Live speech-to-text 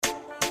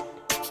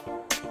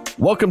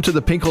Welcome to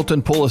the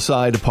Pinkleton Pull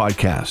Aside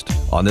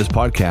podcast. On this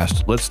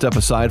podcast, let's step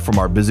aside from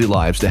our busy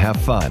lives to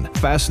have fun,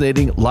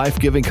 fascinating,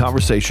 life-giving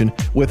conversation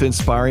with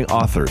inspiring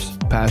authors,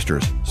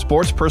 pastors,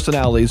 sports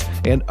personalities,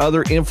 and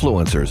other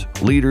influencers,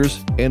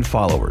 leaders, and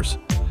followers.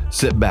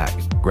 Sit back,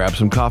 grab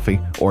some coffee,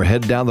 or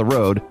head down the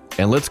road,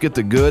 and let's get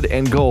the good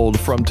and gold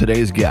from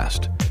today's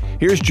guest.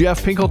 Here's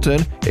Jeff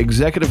Pinkleton,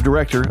 Executive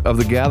Director of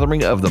the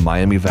Gathering of the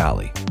Miami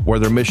Valley, where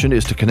their mission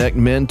is to connect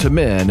men to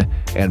men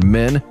and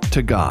men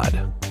to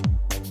God.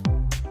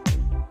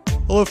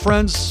 Hello,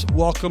 friends.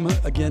 Welcome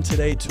again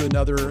today to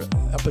another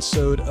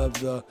episode of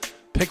the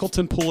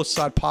Pinkleton Pull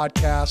Aside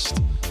podcast,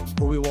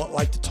 where we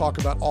like to talk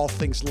about all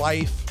things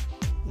life,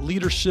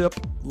 leadership,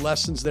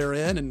 lessons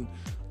therein, and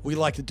we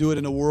like to do it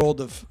in a world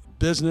of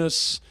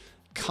business,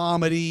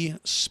 comedy,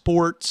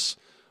 sports,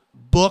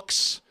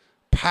 books,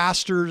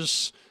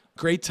 pastors.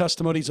 Great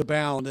testimonies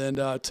abound.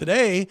 And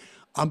today,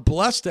 I'm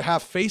blessed to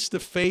have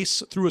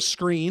face-to-face through a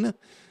screen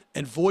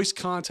and voice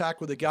contact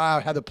with a guy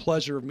I had the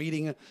pleasure of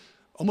meeting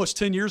almost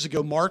 10 years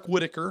ago, Mark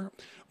Whitacre.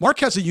 Mark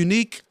has a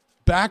unique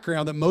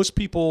background that most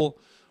people,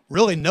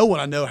 really no one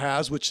I know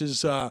has, which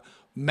is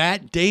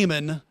Matt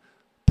Damon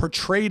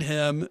portrayed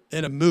him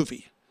in a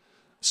movie.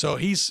 So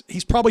he's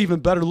probably even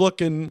better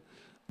looking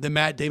than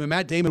Matt Damon.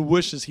 Matt Damon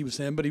wishes he was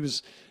him, but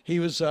he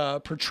was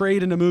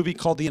portrayed in a movie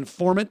called The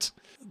Informant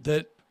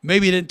that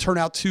maybe it didn't turn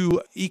out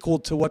too equal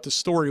to what the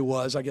story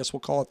was. I guess we'll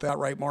call it that,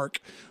 right,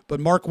 Mark? But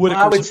Mark Whitacre.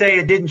 Well, I would say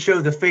it didn't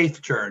show the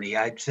faith journey.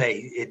 I'd say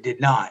it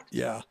did not.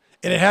 Yeah.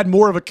 And it had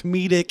more of a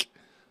comedic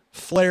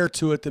flair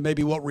to it than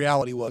maybe what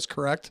reality was,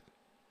 correct?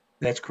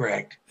 That's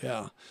correct.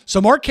 Yeah. So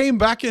Mark came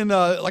back in,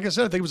 like I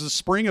said, I think it was the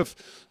spring of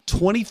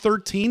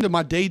 2013 to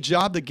my day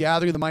job, the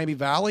Gathering of the Miami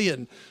Valley,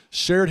 and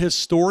shared his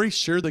story,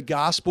 shared the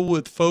gospel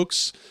with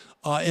folks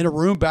in a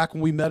room back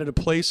when we met at a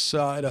place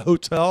at a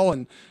hotel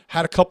and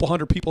had a couple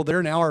hundred people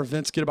there. Now our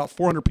events get about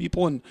 400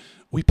 people and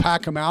we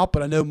pack them out.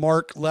 But I know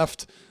Mark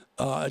left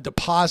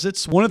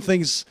deposits. One of the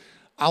things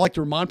I like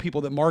to remind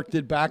people that Mark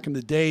did back in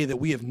the day that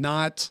we have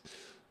not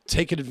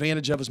taken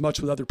advantage of as much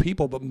with other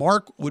people, but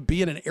Mark would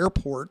be in an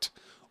airport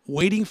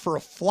waiting for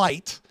a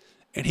flight,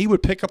 and he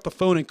would pick up the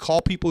phone and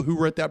call people who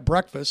were at that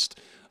breakfast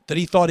that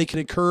he thought he could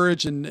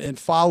encourage and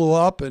follow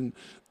up, and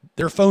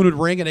their phone would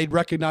ring and they'd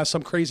recognize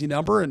some crazy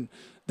number and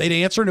they'd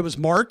answer, and it was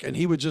Mark, and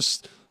he would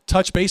just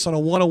touch base on a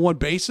one-on-one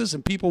basis,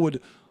 and people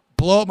would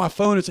blow up my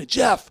phone and say,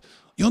 "Jeff,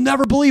 you'll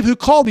never believe who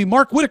called me.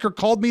 Mark Whitacre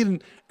called me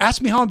and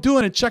asked me how I'm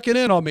doing and checking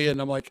in on me." And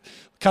I'm like,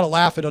 kind of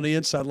laughing on the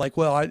inside, like,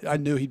 well, I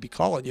knew he'd be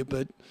calling you.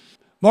 But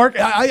Mark,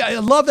 I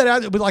love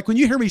that. But like when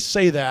you hear me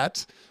say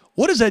that,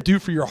 what does that do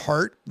for your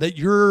heart that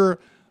you're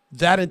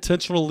that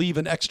intentional to leave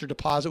an extra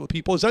deposit with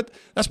people?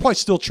 That's probably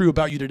still true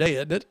about you today,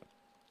 isn't it?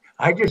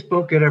 I just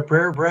spoke at a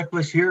prayer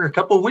breakfast here a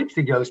couple of weeks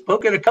ago.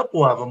 Spoke at a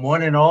couple of them,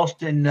 one in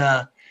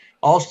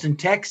Austin,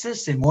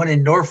 Texas, and one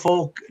in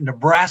Norfolk,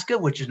 Nebraska,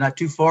 which is not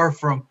too far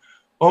from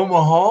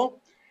Omaha.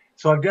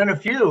 So I've done a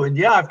few, and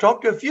yeah, I've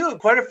talked to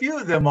quite a few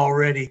of them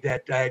already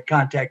that I had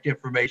contact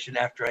information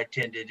after I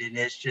attended. And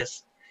it's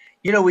just,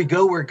 we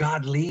go where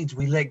God leads.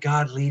 We let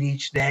God lead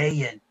each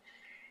day.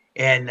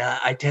 And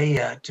I tell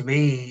you, to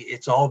me,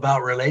 it's all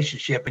about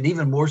relationship. And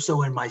even more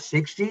so in my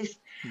 60s,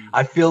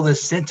 I feel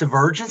this sense of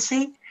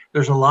urgency.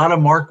 There's a lot of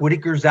Mark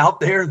Whitacres out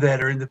there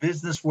that are in the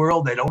business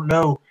world. They don't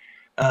know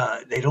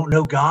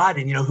God.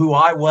 And who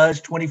I was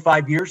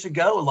 25 years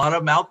ago, a lot of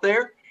them out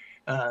there.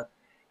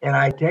 And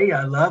I tell you,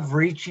 I love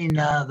reaching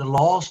the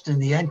lost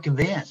and the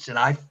unconvinced. And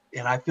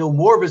I feel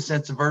more of a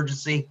sense of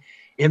urgency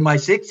in my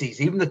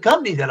 60s. Even the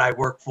company that I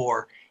work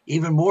for,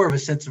 even more of a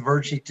sense of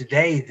urgency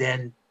today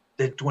than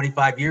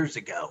 25 years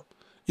ago.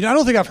 I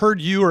don't think I've heard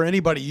you or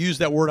anybody use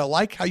that word. I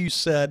like how you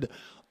said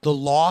the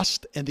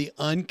lost and the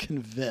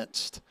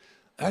unconvinced.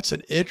 That's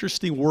an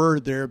interesting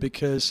word there,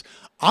 because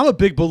I'm a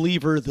big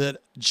believer that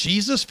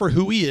Jesus, for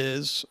who he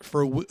is,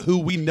 for who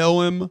we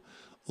know him,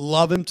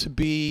 love him to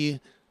be,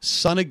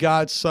 Son of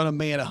God, Son of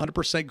Man,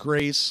 100%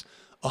 grace,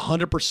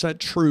 100%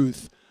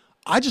 truth.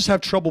 I just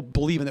have trouble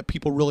believing that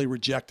people really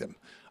reject him.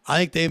 I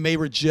think they may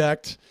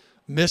reject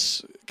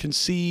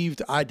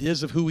misconceived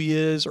ideas of who he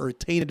is or a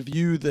tainted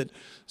view that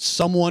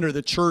someone or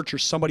the church or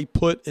somebody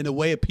put in the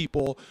way of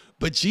people.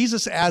 But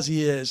Jesus as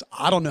he is,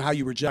 I don't know how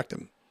you reject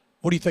him.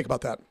 What do you think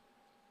about that?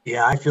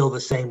 Yeah, I feel the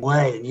same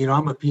way. And,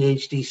 I'm a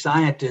PhD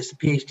scientist, a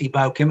PhD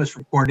biochemist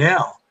from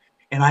Cornell.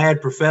 And I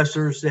had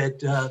professors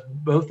at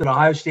both at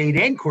Ohio State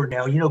and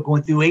Cornell,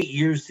 going through 8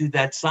 years through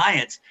that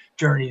science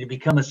journey to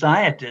become a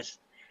scientist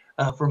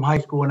from high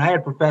school. And I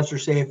had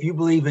professors say, if you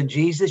believe in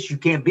Jesus, you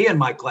can't be in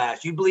my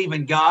class. You believe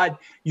in God,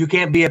 you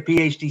can't be a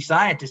PhD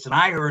scientist. And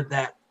I heard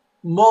that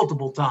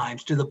multiple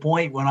times, to the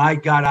point when I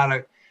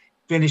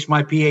finished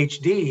my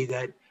PhD,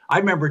 that I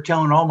remember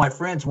telling all my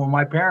friends, well,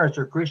 my parents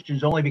are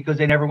Christians only because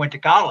they never went to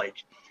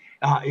college.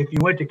 If you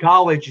went to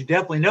college, you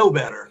definitely know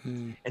better.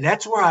 And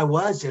that's where I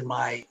was in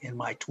my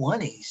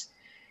 20s.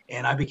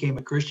 And I became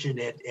a Christian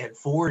at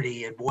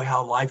 40, and boy,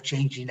 how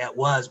life-changing that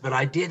was. But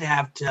I did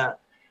have to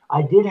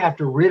I did have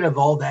to rid of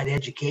all that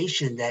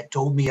education that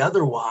told me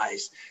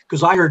otherwise,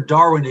 because I heard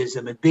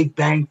Darwinism and Big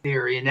Bang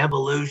Theory and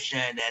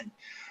evolution,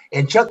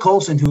 and Chuck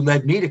Colson, who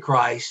led me to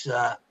Christ.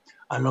 I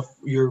don't know if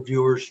your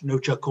viewers know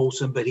Chuck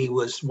Colson, but he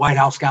was White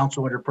House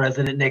counsel under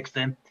President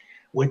Nixon,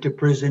 went to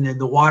prison in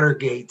the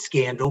Watergate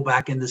scandal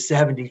back in the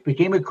 70s,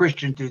 became a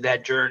Christian through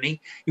that journey.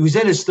 He was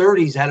in his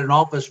 30s, had an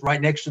office right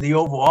next to the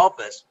Oval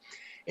Office,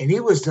 and he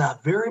was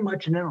very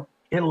much an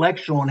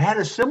intellectual and had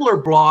a similar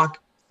block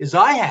as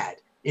I had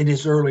in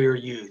his earlier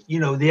youth. You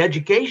know, the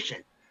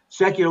education,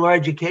 secular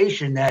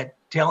education, that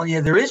telling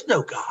you there is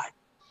no God.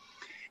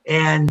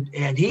 And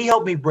he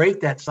helped me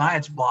break that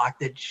science block,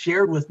 that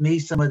shared with me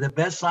some of the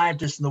best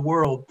scientists in the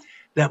world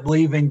that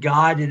believe in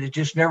God, and it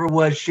just never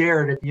was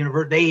shared at the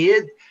university.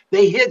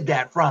 They hid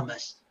that from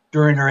us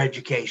during our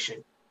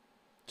education.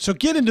 So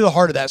get into the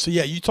heart of that. So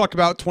yeah, you talk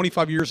about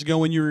 25 years ago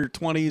when you were in your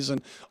 20s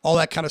and all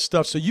that kind of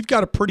stuff. So you've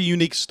got a pretty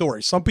unique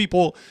story. Some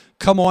people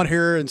come on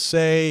here and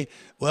say,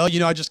 well, you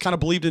know, I just kind of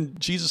believed in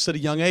Jesus at a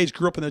young age,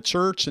 grew up in the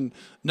church, and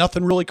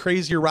nothing really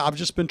crazy around. I've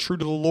just been true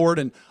to the Lord,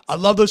 and I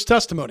love those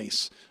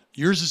testimonies.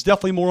 Yours is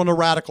definitely more on the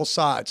radical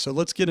side. So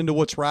let's get into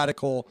what's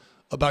radical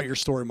about your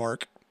story,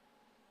 Mark.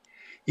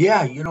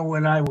 Yeah, you know,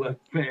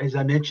 as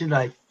I mentioned,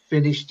 I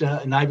finished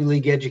an Ivy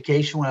League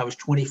education when I was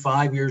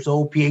 25 years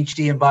old,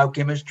 PhD in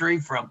biochemistry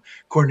from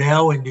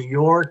Cornell in New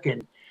York,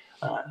 and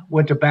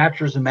went to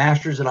bachelor's and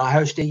master's at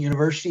Ohio State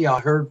University. I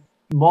heard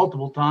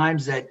multiple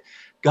times that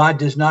God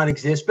does not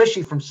exist,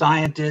 especially from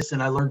scientists,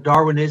 and I learned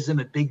Darwinism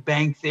and Big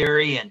Bang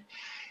Theory,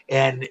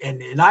 and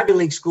in Ivy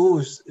League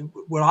schools,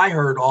 what I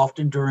heard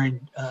often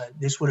during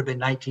this would have been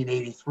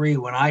 1983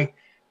 when I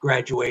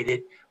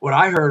graduated. What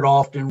I heard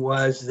often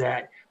was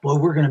that, well,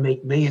 we're going to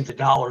make millions of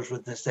dollars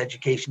with this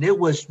education. It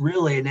was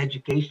really an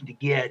education to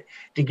get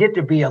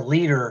to be a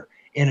leader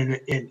in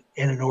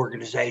an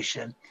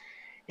organization.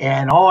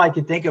 And all I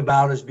could think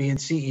about is being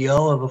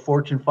CEO of a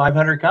Fortune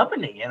 500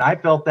 company. And I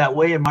felt that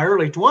way in my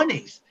early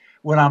 20s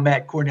when I'm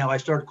at Cornell. I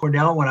started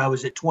Cornell when I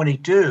was at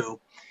 22.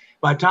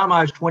 By the time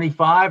I was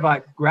 25,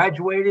 I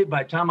graduated.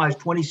 By the time I was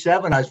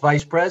 27, I was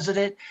vice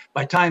president.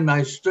 By the time I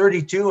was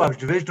 32, I was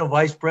divisional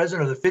vice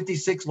president of the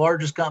 56th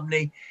largest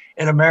company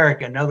in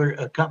America,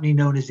 a company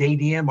known as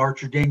ADM,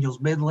 Archer Daniels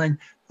Midland,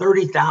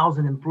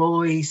 30,000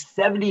 employees,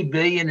 70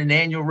 billion in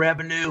annual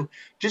revenue.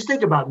 Just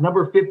think about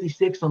number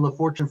 56 on the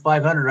Fortune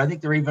 500. I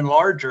think they're even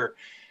larger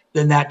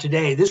than that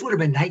today. This would have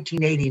been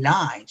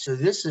 1989. So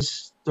this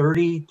is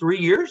 33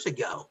 years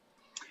ago.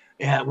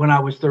 When I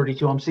was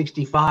 32, I'm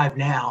 65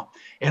 now.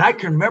 And I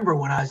can remember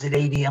when I was at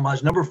ADM, I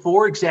was number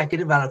 4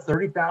 executive out of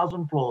 30,000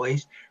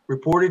 employees,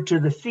 reported to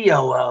the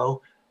COO.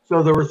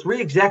 So there were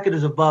 3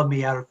 executives above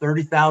me out of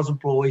 30,000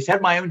 employees,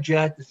 had my own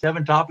jet. The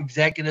 7 top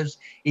executives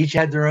each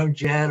had their own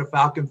jet, a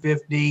Falcon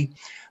 50.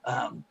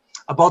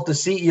 I bought the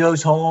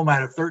CEO's home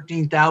out of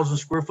 13,000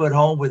 square foot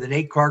home with an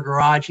 8-car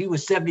garage. He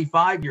was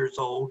 75 years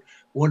old,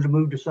 wanted to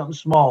move to something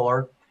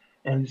smaller.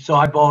 And so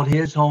I bought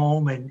his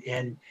home,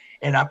 and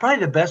I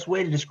probably the best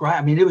way to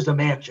describe, I mean, it was a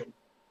mansion,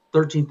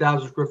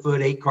 13,000 square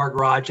foot, 8-car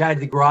garage. I had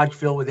the garage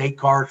filled with 8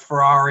 cars,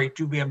 Ferrari,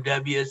 2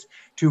 BMWs,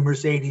 2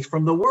 Mercedes.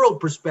 From the world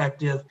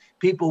perspective,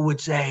 people would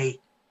say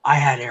I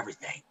had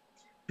everything.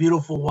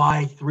 Beautiful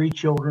wife, 3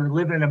 children,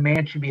 lived in a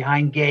mansion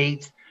behind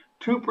gates.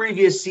 2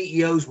 previous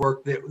CEOs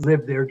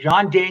lived there.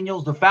 John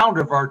Daniels, the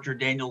founder of Archer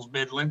Daniels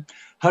Midland,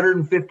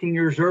 115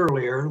 years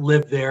earlier,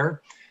 lived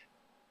there.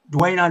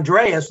 Dwayne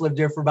Andreas lived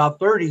there for about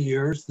 30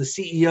 years, the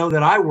CEO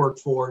that I worked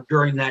for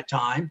during that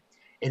time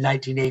in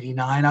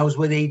 1989. I was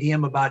with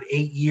ADM about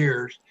 8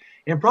 years.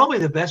 And probably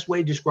the best way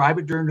to describe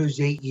it during those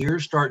 8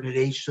 years, starting at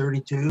age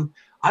 32,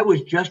 I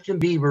was Justin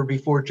Bieber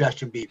before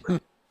Justin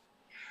Bieber.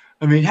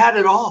 I mean, had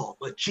it all,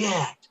 a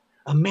jet,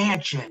 a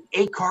mansion,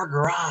 8-car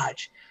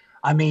garage.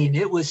 I mean,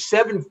 it was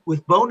 7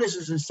 with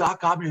bonuses and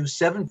stock options. It was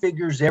 7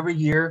 figures every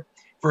year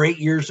for 8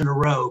 years in a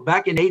row.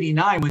 Back in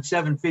 89, when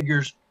 7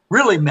 figures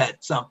really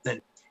meant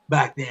something.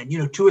 Back then, you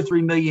know, 2 or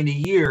 3 million a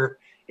year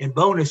in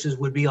bonuses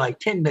would be like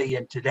 10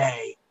 million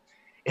today.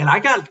 And I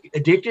got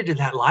addicted to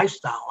that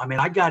lifestyle. I mean,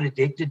 I got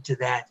addicted to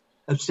that,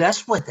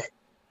 obsessed with it.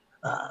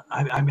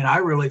 I mean, I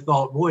really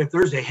thought, boy, if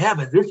there's a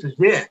heaven, this is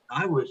it.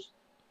 I was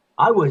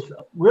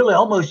really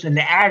almost an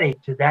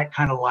addict to that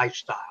kind of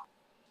lifestyle.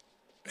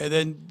 And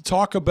then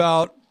talk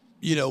about,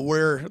 you know,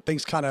 where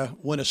things kind of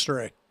went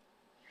astray.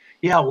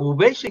 Yeah, well,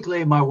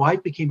 basically, my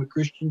wife became a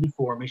Christian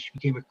before me. She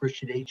became a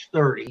Christian at age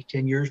 30,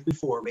 10 years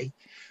before me.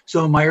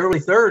 So in my early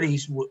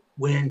 30s,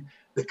 when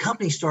the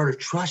company started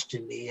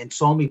trusting me and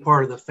saw me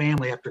part of the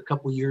family after a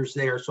couple of years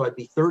there, so I'd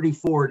be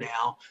 34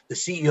 now. The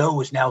CEO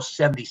was now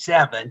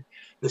 77.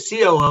 The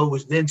COO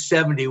was then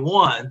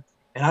 71,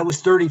 and I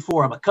was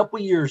 34. I'm a couple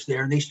of years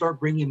there, and they start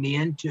bringing me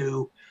in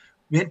to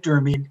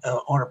mentor me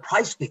on a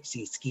price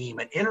fixing scheme,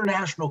 an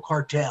international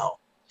cartel,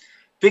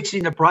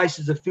 fixing the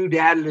prices of food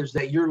additives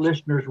that your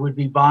listeners would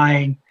be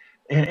buying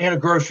in a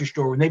grocery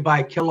store when they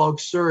buy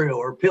Kellogg's cereal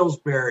or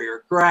Pillsbury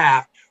or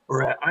Kraft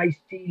or an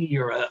iced tea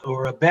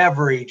or a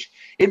beverage.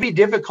 It'd be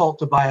difficult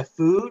to buy a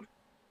food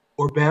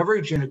or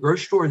beverage in a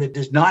grocery store that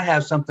does not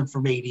have something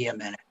from ADM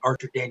in it.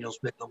 Archer Daniels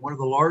Midland, one of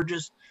the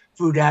largest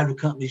food additive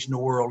companies in the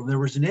world. And there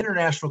was an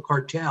international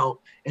cartel,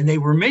 and they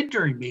were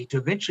mentoring me to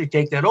eventually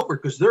take that over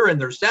because they're in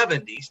their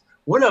 70s.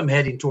 One of them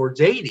heading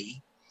towards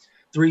 80,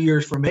 3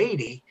 years from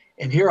 80.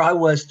 And here I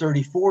was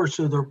 34.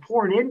 So they're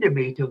pouring into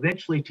me to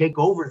eventually take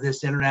over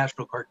this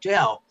international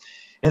cartel.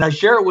 And I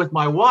share it with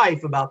my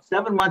wife about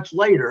 7 months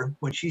later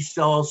when she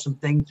saw some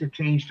things had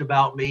changed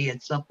about me and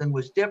something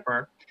was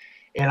different.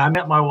 And I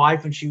met my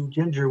wife and she was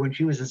Ginger when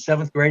she was in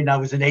 7th grade and I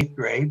was in 8th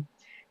grade.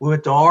 We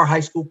went to all our high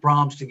school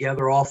proms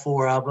together, all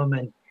 4 of them,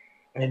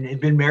 and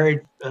had been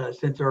married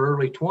since our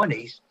early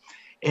 20s.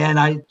 And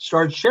I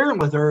started sharing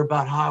with her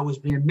about how I was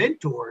being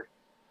mentored.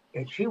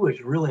 And she was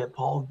really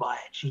appalled by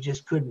it. She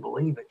just couldn't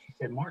believe it. She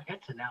said, Mark,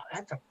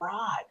 that's a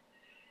fraud.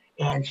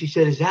 And she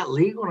said, is that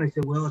legal? And I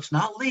said, well, it's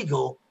not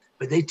legal,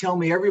 but they tell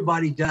me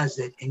everybody does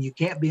it. And you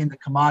can't be in the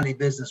commodity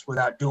business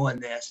without doing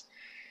this.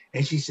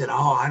 And she said,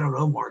 oh, I don't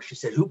know, Mark. She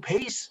said, who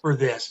pays for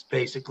this,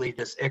 basically,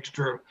 this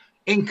extra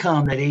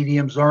income that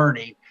ADM's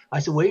earning? I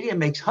said, well, ADM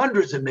makes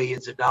hundreds of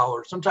millions of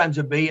dollars, sometimes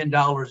 $1 billion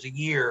a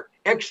year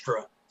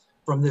extra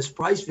from this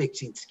price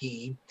fixing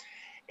scheme.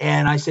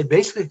 And I said,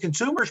 basically,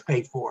 consumers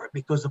pay for it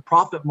because the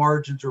profit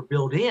margins are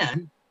built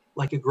in,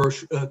 like a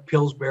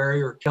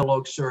Pillsbury or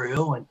Kellogg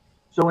cereal. And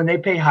so when they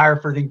pay higher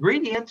for the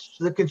ingredients,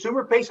 the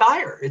consumer pays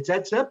higher. It's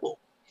that simple.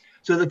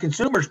 So the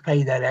consumers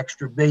pay that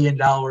extra $1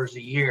 billion a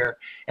year.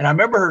 And I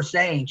remember her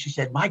saying, she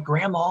said, my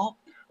grandma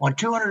on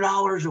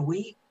 $200 a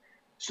week,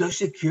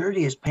 Social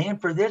Security is paying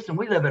for this. And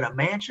we live in a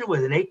mansion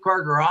with an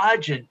 8-car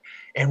garage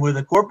and with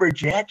a corporate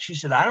jet. She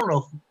said, I don't know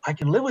if I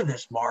can live with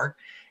this, Mark.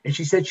 And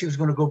she said she was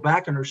going to go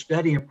back in her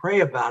study and pray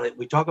about it.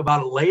 We talk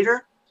about it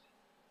later.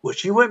 Well,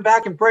 she went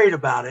back and prayed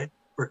about it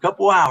for a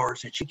couple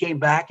hours. And she came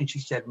back and she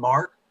said,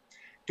 Mark,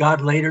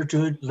 God led her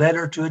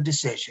to a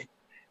decision.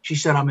 She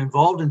said, I'm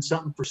involved in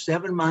something for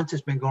 7 months.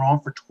 It's been going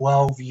on for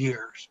 12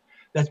 years.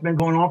 That's been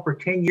going on for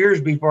 10 years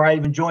before I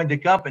even joined the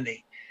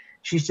company.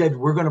 She said,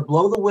 we're going to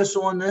blow the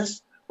whistle on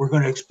this. We're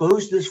going to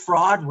expose this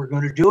fraud. We're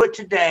going to do it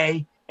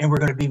today. And we're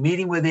going to be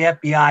meeting with the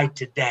FBI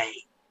today.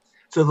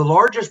 So the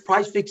largest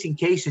price fixing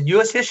case in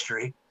U.S.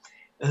 history,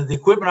 the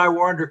equipment I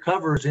wore under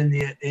covers in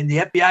the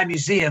FBI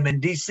museum in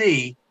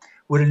D.C.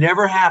 would have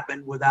never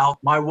happened without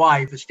my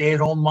wife, a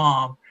stay-at-home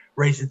mom,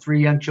 raising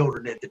 3 young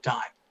children at the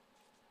time.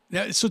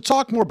 Now, so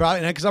talk more about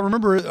it, because I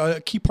remember a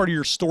key part of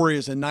your story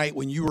is a night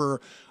when I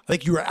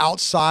think you were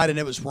outside and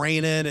it was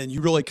raining and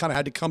you really kind of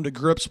had to come to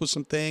grips with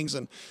some things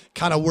and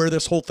kind of where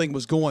this whole thing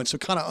was going. So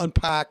kind of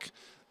unpack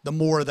the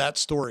more of that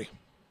story.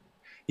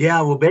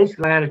 Yeah, well,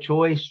 basically I had a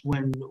choice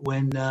when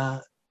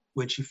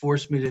she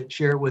forced me to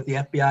share it with the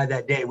FBI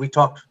that day. We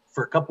talked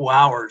for a couple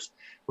hours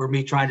for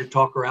me trying to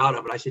talk her out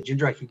of it. I said,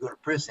 Ginger, I could go to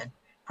prison.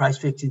 Price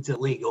fixing's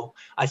illegal.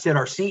 I said,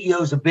 our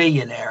CEO is a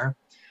billionaire.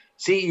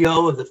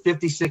 CEO of the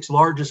 56th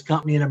largest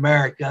company in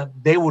America,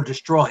 they will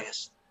destroy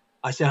us.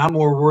 I said, I'm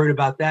more worried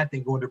about that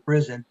than going to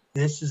prison.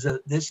 This is a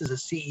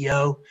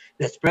CEO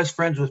that's best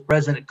friends with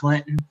President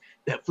Clinton,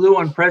 that flew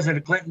on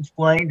President Clinton's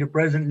plane to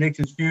President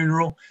Nixon's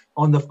funeral,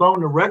 on the phone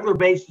on a regular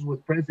basis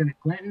with President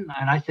Clinton.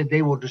 And I said,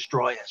 they will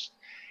destroy us.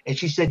 And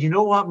she said, you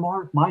know what,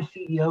 Mark, my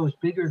CEO is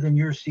bigger than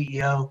your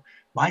CEO.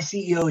 My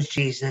CEO is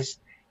Jesus,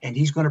 and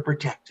he's going to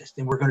protect us.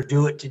 And we're going to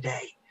do it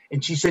today.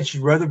 And she said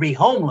she'd rather be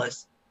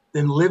homeless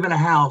than live in a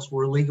house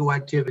where illegal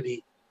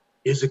activity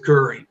is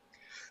occurring.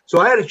 So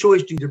I had a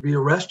choice to either be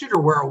arrested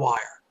or wear a wire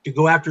to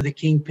go after the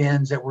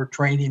kingpins that were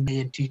training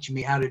me and teaching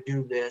me how to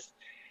do this.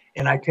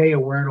 And I tell you,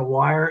 wearing a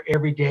wire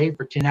every day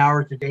for 10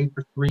 hours a day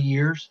for 3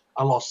 years,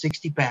 I lost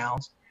 60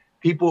 pounds.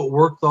 People at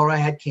work thought I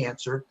had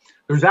cancer.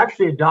 There's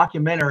actually a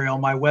documentary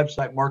on my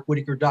website,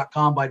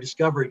 markwhitacre.com by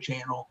Discovery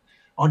Channel,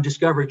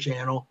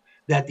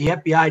 that the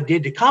FBI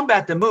did to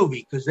combat the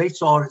movie because they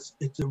saw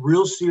it's a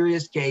real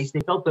serious case.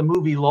 They felt the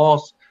movie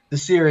lost the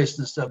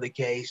seriousness of the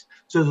case.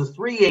 So the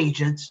 3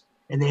 agents,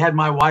 and they had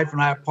my wife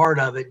and I a part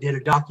of it, did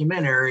a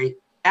documentary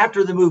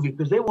after the movie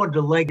because they wanted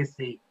a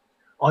legacy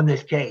on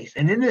this case.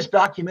 And in this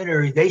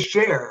documentary, they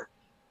share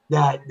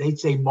that they'd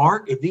say,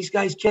 Mark, if these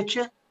guys catch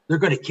you, they're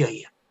going to kill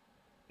you.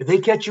 If they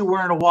catch you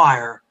wearing a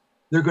wire,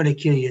 they're going to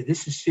kill you.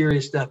 This is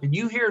serious stuff. And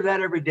you hear that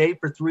every day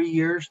for 3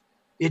 years,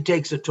 it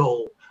takes a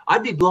toll.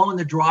 I'd be blowing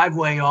the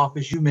driveway off,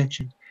 as you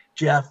mentioned,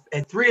 Jeff,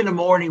 at 3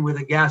 a.m. with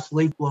a gas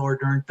leaf blower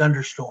during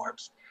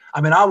thunderstorms.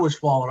 I mean, I was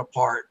falling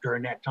apart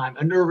during that time,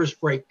 a nervous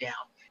breakdown.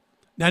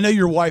 Now, I know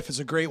your wife is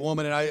a great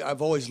woman, and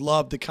I've always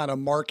loved the kind of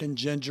Mark and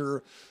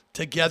Ginger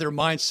together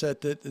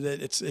mindset that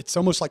it's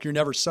almost like you're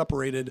never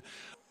separated.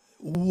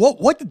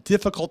 What the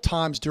difficult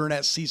times during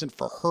that season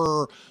for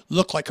her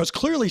look like? Because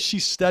clearly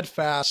she's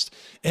steadfast,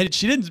 and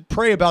she didn't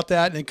pray about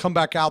that and then come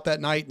back out that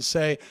night and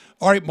say,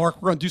 all right,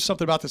 Mark, we're going to do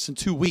something about this in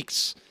 2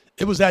 weeks.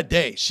 It was that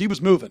day. She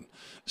was moving.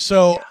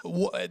 So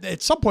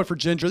at some point for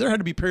Ginger, there had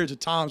to be periods of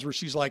times where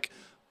she's like,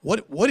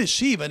 what is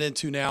she even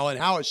into now? And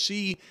how is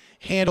she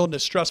handling the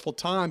stressful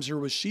times? Or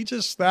was she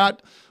just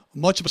that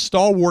much of a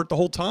stalwart the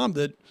whole time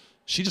that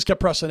she just kept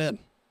pressing in?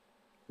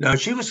 No,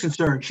 she was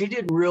concerned. She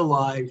didn't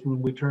realize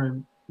when we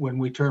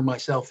turned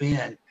myself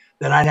in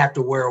that I'd have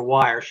to wear a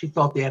wire. She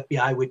thought the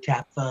FBI would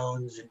tap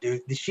phones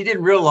and she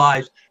didn't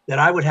realize that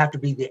I would have to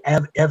be the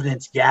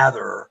evidence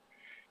gatherer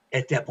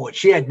at that point.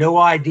 She had no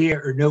idea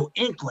or no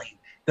inkling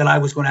that I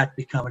was going to have to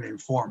become an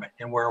informant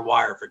and wear a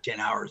wire for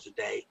 10 hours a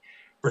day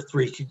for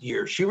 3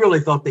 years. She really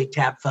thought they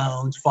tap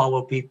phones,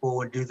 follow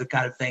people, and do the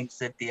kind of things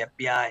that the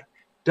FBI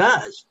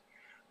does.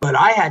 But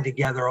I had to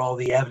gather all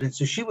the evidence.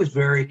 So she was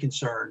very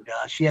concerned.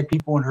 She had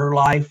people in her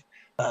life,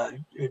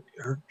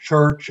 her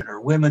church and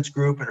her women's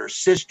group and her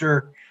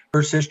sister.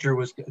 Her sister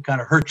was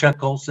kind of her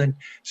Chuck Olson,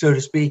 so to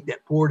speak,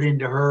 that poured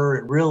into her,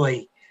 and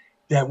really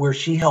that where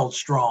she held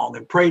strong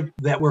and prayed,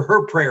 that were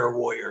her prayer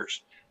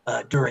warriors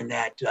during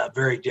that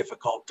very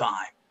difficult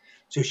time.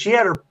 So she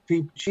had her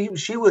people,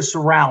 she was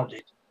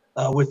surrounded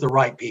with the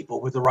right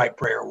people, with the right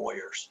prayer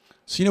warriors.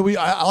 So,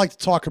 I like to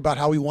talk about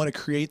how we want to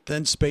create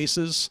thin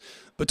spaces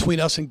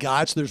between us and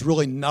God, so there's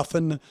really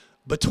nothing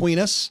between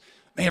us.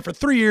 Man, for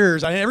 3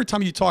 years, every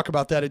time you talk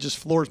about that, it just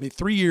floors me.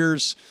 3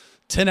 years,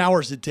 10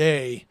 hours a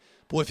day.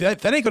 Boy, if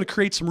that ain't going to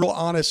create some real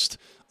honest,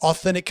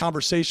 authentic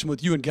conversation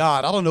with you and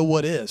God, I don't know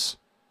what is.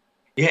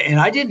 Yeah, and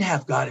I didn't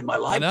have God in my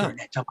life during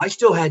that time. I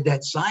still had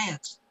that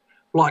science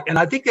block. And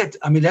I think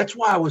that's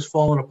why I was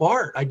falling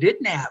apart. I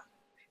didn't have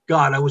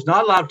God. I was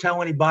not allowed to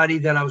tell anybody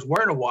that I was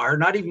wearing a wire.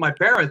 Not even my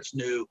parents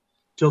knew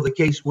till the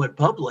case went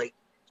public.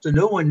 So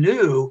no one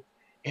knew,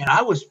 and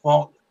I was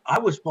falling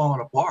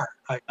apart.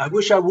 I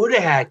wish I would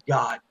have had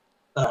God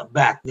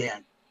back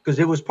then, because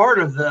it was part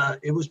of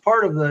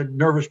the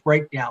nervous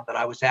breakdown that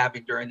I was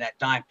having during that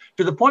time,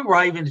 to the point where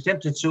I even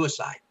attempted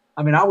suicide.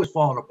 I mean, I was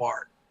falling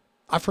apart.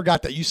 I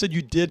forgot that. You said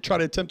you did try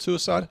to attempt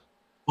suicide?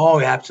 Oh,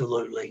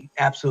 absolutely.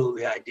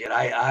 Absolutely, I did.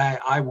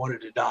 I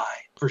wanted to die,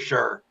 for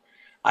sure.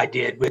 I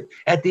did. But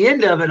at the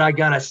end of it, I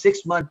got a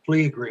 6-month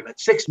plea agreement,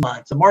 6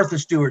 months, a Martha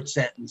Stewart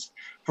sentence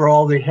for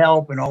all the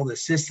help and all the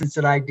assistance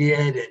that I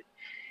did.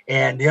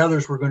 And the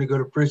others were going to go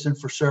to prison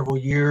for several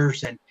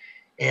years.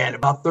 And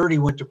about 30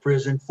 went to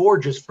prison, 4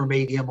 just from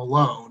ADM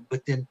alone.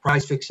 But then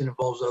price fixing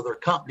involves other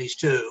companies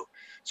too.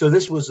 So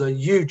this was a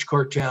huge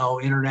cartel,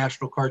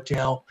 international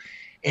cartel.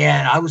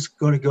 And I was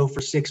going to go for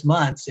 6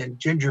 months. And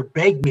Ginger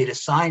begged me to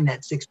sign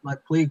that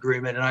 6-month plea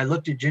agreement. And I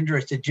looked at Ginger.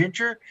 I said,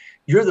 Ginger,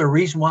 you're the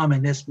reason why I'm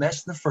in this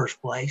mess in the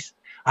first place.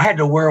 I had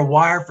to wear a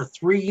wire for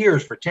 3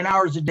 years for 10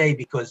 hours a day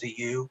because of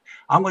you.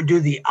 I'm going to do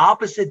the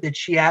opposite that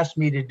she asked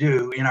me to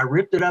do. And I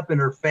ripped it up in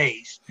her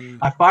face.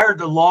 I fired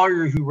the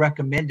lawyer who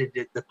recommended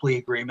the plea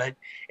agreement.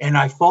 And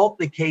I fought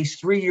the case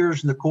 3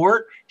 years in the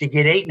court to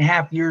get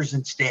 8.5 years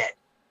instead.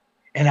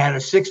 And I had a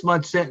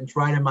 6-month sentence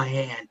right in my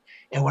hand.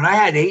 And when I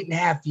had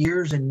 8.5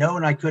 years and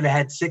known I could have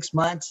had 6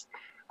 months,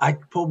 I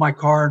pulled my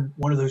car in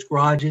one of those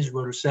garages,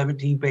 wrote a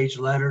 17-page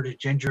letter to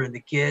Ginger and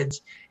the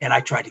kids, and I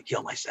tried to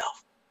kill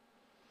myself.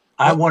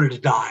 I wanted to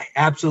die,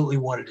 absolutely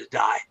wanted to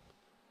die.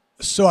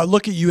 So I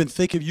look at you and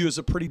think of you as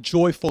a pretty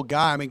joyful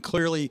guy. I mean,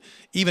 clearly,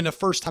 even the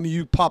first time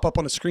you pop up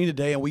on the screen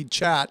today and we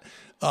chat,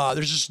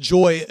 there's just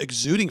joy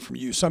exuding from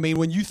you. So, I mean,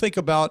 when you think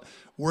about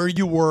where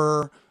you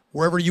were,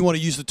 wherever you want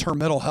to use the term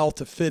mental health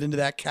to fit into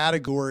that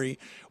category,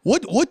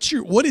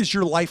 what is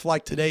your life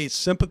like today,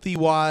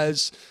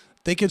 sympathy-wise,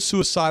 thinking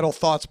suicidal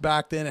thoughts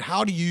back then, and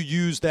how do you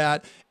use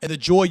that and the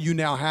joy you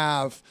now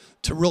have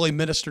to really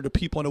minister to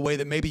people in a way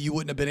that maybe you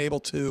wouldn't have been able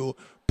to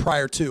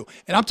prior to?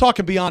 And I'm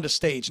talking beyond a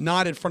stage,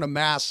 not in front of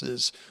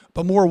masses,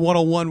 but more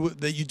one-on-one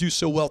that you do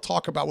so well.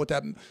 Talk about what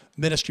that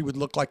ministry would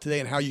look like today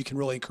and how you can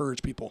really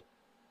encourage people.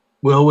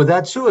 Well, with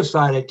that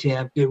suicide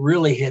attempt, it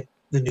really hit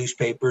the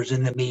newspapers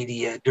and the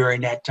media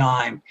during that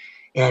time.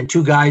 And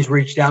 2 guys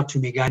reached out to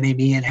me. A guy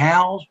named Ian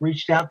Howells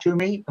reached out to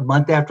me a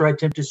month after I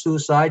attempted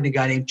suicide, and a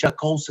guy named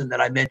Chuck Olson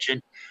that I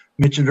mentioned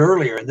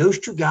earlier. And those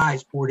 2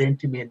 guys poured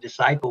into me and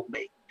discipled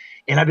me.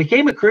 And I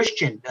became a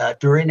Christian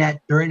during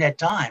that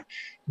time,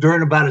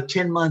 during about a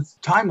 10-month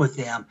time with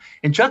them.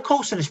 And Chuck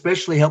Olson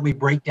especially helped me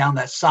break down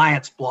that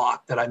science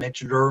block that I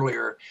mentioned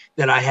earlier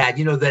that I had,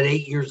 that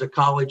 8 years of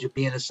college of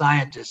being a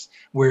scientist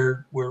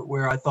where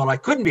I thought I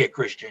couldn't be a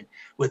Christian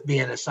with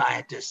being a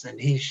scientist. And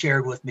he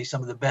shared with me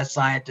some of the best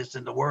scientists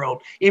in the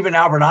world, even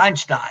Albert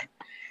Einstein.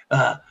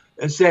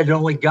 Said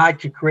only God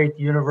could create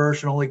the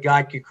universe and only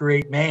God could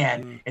create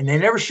man. And they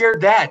never shared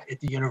that at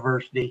the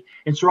university.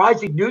 And Sir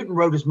Isaac Newton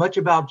wrote as much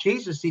about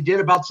Jesus as he did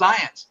about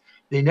science.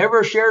 They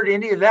never shared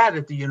any of that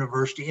at the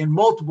university, and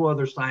multiple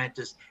other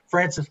scientists.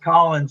 Francis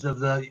Collins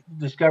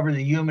discovered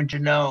the human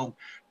genome.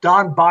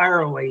 Don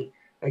Byerly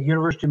at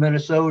University of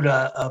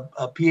Minnesota,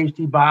 a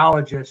PhD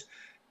biologist,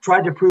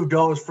 tried to prove to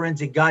all his friends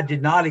that God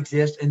did not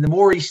exist. And the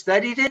more he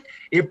studied it,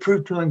 it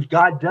proved to him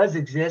God does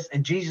exist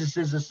and Jesus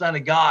is the Son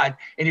of God.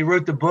 And he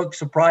wrote the book,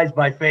 Surprised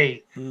by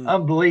Faith.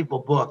 Unbelievable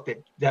book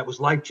that was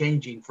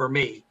life-changing for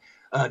me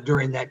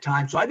during that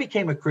time. So I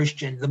became a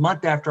Christian the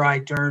month after I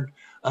turned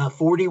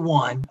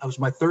 41. I was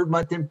my 3rd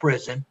month in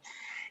prison.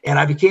 And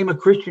I became a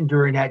Christian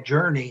during that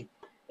journey.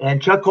 And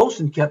Chuck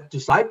Olson kept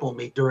discipling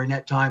me during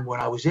that time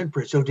when I was in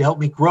prison, so to help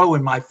me grow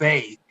in my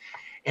faith.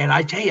 And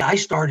I tell you, I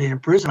started in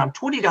prison. I'm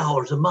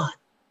 $20 a month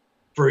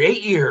for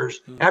 8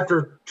 years.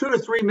 After $2 to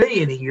 $3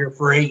 million a year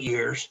for 8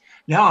 years.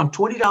 Now I'm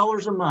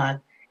 $20 a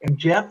month, And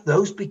Jeff,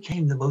 those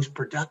became the most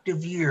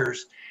productive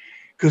years.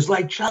 Because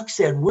like Chuck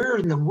said, where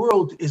in the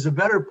world is a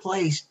better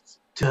place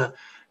to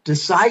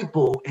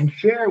disciple and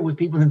share with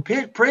people in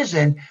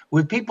prison,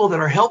 with people that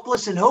are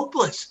helpless and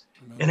hopeless,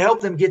 and help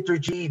them get their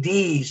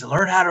GEDs and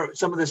learn how to,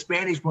 some of the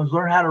Spanish ones,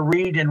 learn how to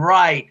read and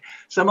write.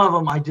 Some of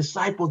them I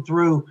discipled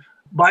through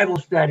Bible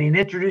study and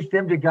introduced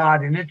them to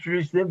God and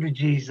introduced them to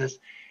Jesus.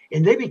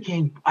 And they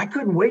became, I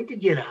couldn't wait to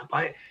get up.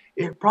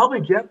 Probably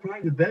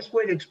the best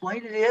way to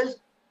explain it is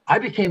I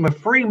became a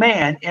free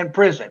man in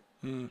prison.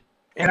 And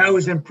I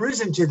was in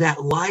prison to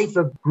that life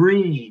of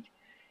greed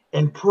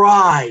and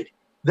pride.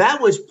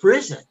 That was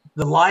prison,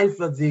 the life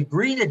of the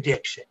greed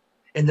addiction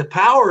and the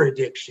power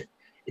addiction.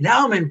 And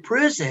now I'm in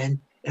prison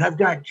and I've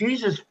got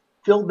Jesus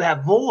filled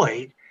that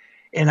void.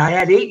 And I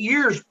had 8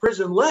 years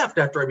prison left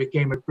after I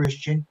became a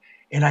Christian.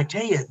 And I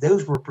tell you,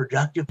 those were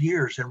productive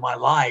years in my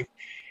life.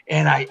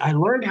 And I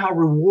learned how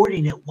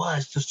rewarding it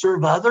was to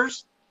serve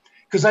others,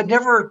 because I'd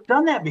never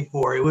done that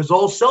before. It was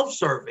all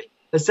self-serving,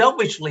 a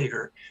selfish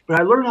leader. But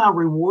I learned how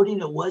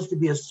rewarding it was to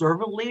be a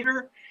servant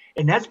leader.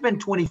 And that's been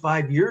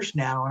 25 years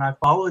now. And I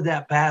followed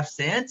that path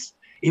since,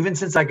 even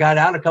since I got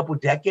out a couple of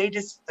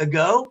decades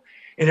ago.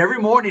 And every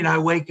morning I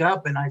wake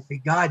up and I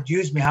say, God,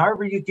 use me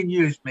however you can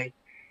use me.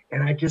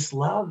 And I just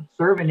love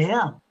serving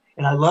him.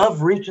 And I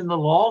love reaching the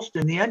lost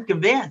and the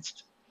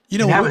unconvinced. You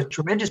know, I have a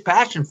tremendous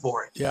passion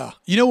for it. Yeah.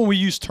 You know, when we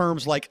use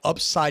terms like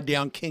upside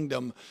down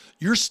kingdom,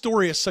 your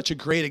story is such a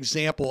great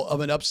example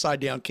of an upside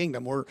down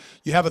kingdom where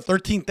you have a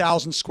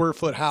 13,000 square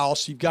foot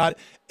house. You've got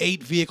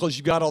 8 vehicles.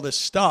 You've got all this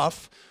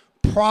stuff,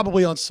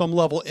 probably on some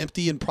level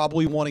empty and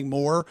probably wanting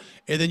more.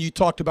 And then you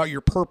talked about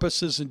your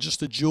purposes and just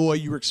the joy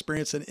you were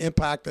experiencing,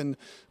 impact and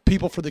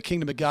people for the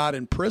kingdom of God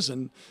in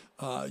prison.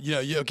 It's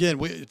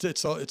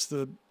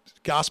the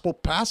gospel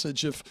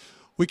passage. If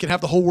we can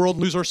have the whole world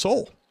and lose our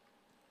soul.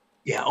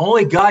 Yeah,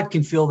 only God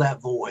can fill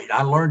that void.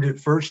 I learned it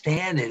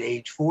firsthand at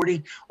age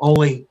 40.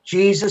 Only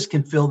Jesus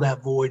can fill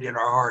that void in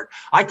our heart.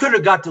 I could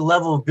have got to the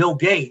level of Bill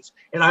Gates,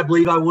 and I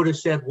believe I would have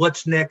said,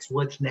 "What's next?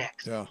 What's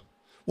next?" Yeah.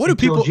 What do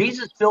people?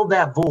 Jesus filled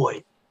that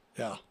void.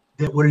 Yeah.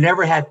 That would have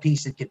never had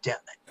peace and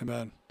contentment.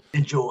 Amen.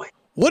 And joy.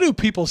 What do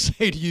people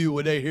say to you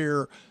when they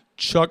hear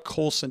Chuck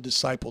Colson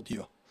discipled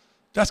you?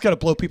 That's got to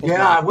blow people's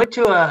mind. I went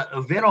to an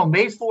event on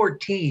May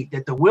 14th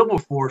at the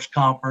Wilberforce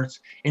Conference,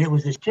 and it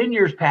was his 10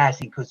 years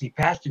passing because he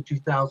passed in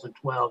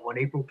 2012 on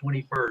April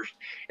 21st.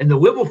 And the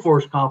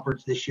Wilberforce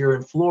Conference this year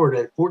in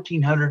Florida,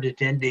 1,400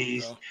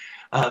 attendees.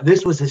 Yeah.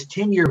 This was his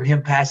 10 year of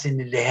him passing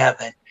into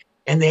heaven.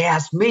 And they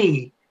asked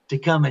me to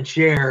come and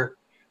share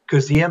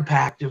because the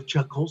impact of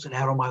Chuck Colson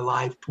had on my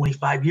life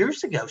 25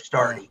 years ago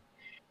starting.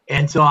 Yeah.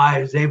 And so I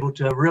was able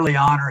to really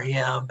honor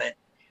him. And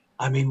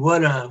I mean,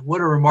 what a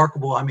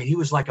remarkable, I mean, he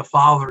was like a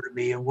father to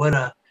me, and what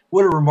a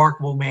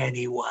remarkable man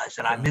he was.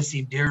 And I miss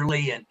him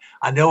dearly, and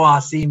I know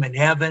I'll see him in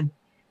heaven,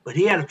 but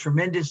he had a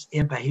tremendous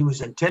impact. He was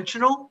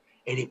intentional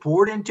and he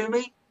poured into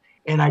me.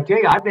 And I tell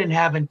you, I've been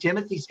having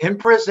Timothy's in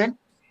prison,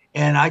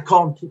 and I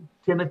call them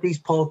Timothy's,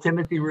 Paul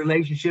Timothy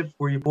relationships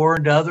where you pour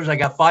into others. I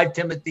got 5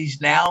 Timothys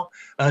now,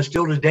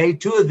 still today.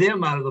 2 of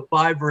them out of the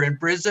 5 are in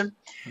prison.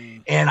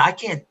 And I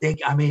can't think,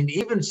 I mean,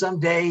 even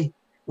someday,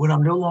 when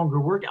I'm no longer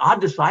working, I'll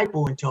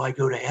disciple until I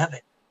go to heaven.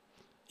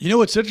 You know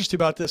what's interesting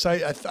about this?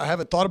 I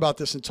haven't thought about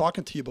this in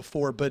talking to you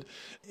before, but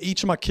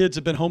each of my kids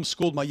have been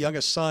homeschooled. My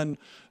youngest son,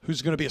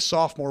 who's going to be a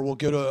sophomore, will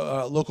go to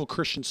a local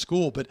Christian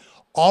school. But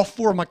all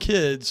 4 of my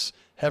kids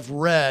have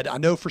read, I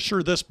know for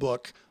sure, this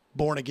book,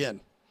 Born Again.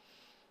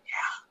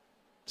 Yeah.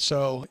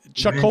 So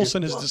Chuck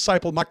Colson has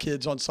discipled my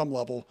kids on some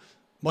level,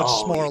 much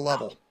smaller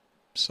level.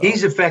 So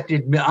he's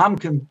affected me. I'm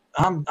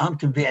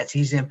convinced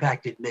he's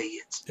impacted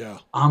millions. Yeah.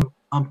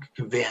 I'm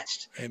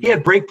convinced. Amen. He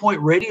had Breakpoint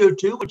Radio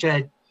too, which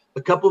had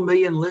a couple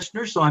million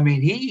listeners. So I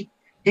mean,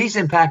 he's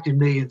impacted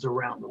millions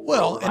around the world.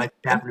 Well, and I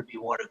happen to be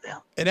one of them.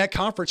 And that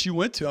conference you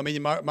went to, I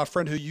mean, my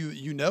friend who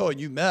you know and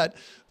you met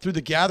through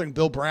the gathering,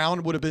 Bill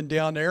Brown would have been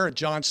down there, and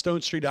John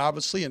Stone Street,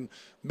 obviously, and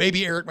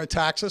maybe Eric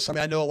Metaxas. I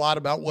mean, I know a lot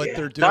about what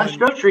they're doing. John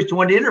Stone Street's the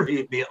one that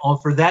interviewed me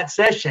for that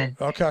session.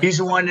 Okay. He's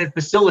the one that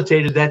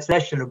facilitated that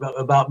session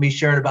about me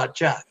sharing about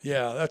Chuck.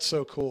 Yeah, that's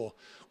so cool.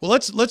 Well,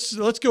 let's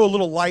go a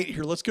little light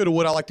here. Let's go to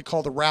what I like to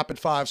call the rapid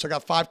 5. So I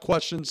got 5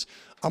 questions.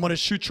 I'm going to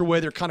shoot your way.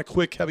 They're kind of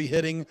quick, heavy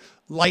hitting,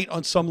 light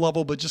on some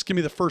level, but just give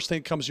me the first thing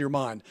that comes to your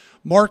mind.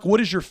 Mark,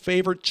 what is your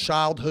favorite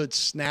childhood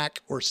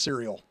snack or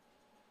cereal?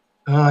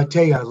 I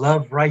tell you, I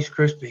love Rice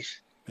Krispies.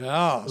 Yeah,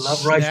 I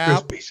love Rice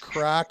Krispies.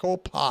 Crackle,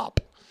 pop.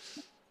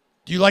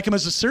 Do you like them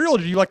as a cereal, or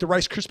do you like the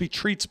Rice Krispie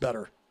treats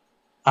better?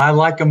 I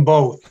like them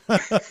both.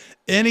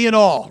 Any and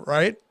all,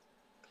 right?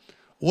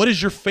 What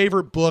is your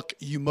favorite book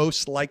you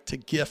most like to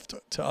gift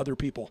to other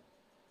people?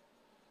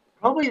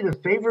 Probably the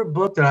favorite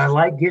book that I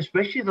like,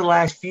 especially the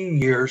last few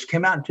years,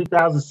 came out in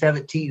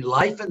 2017,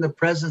 Life in the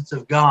Presence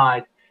of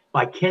God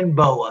by Ken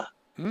Boa.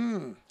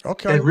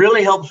 Okay. It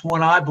really helps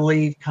one, I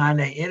believe,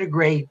 kind of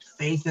integrate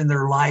faith in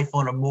their life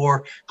on a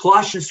more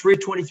Colossians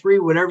 3:23,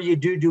 whatever you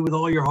do with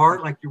all your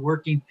heart, like you're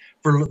working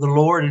for the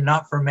Lord and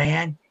not for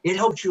man. It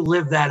helps you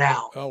live that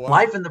out. Oh, wow.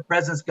 Life in the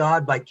Presence of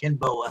God by Ken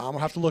Boa. I'm going to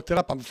have to look that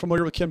up. I'm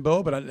familiar with Ken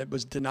Boa, but I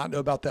did not know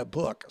about that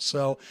book.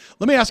 So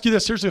let me ask you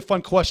this. Here's a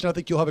fun question. I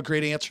think you'll have a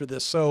great answer to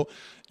this. So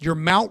your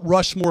Mount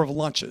Rushmore of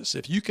lunches,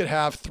 if you could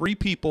have 3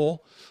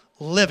 people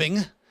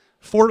living,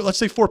 let's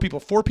say 4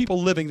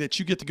 people living that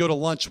you get to go to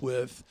lunch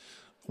with,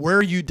 where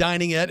are you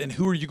dining at and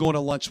who are you going to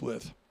lunch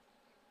with?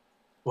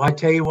 Well, I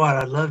tell you what,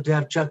 I'd love to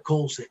have Chuck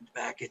Colson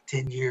back at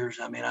 10 years.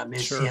 I mean, I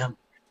miss him.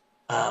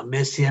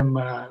 Miss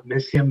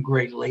him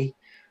greatly.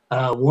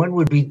 One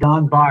would be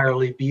Don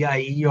Byerly,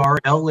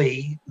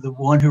 Bierle, the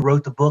one who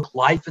wrote the book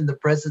Life in the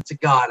Presence of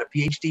God, a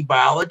PhD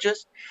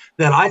biologist,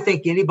 that I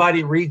think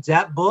anybody reads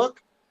that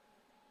book,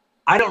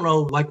 I don't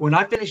know, like when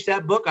I finished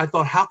that book, I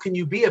thought, how can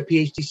you be a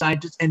PhD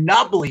scientist and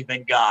not believe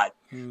in God?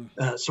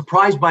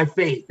 Surprised by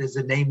Faith is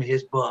the name of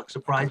his book,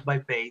 Surprised by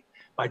Faith,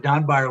 by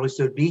Don Byerly.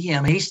 So it'd be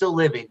him. He's still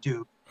living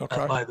too,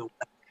 by the way.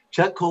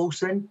 Chuck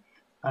Colson,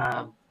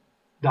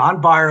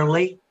 Don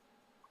Byerly,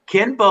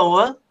 Ken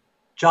Boa,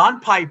 John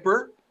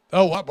Piper.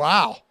 Oh,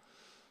 wow.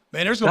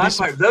 Man, there's going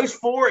to be those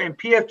 4 and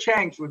P.F.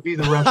 Chang's would be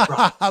the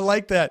restaurant. I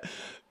like that.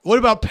 What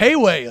about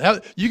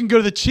Payway? You can go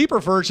to the cheaper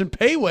version,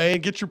 Payway,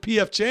 and get your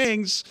P.F.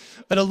 Chang's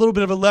at a little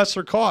bit of a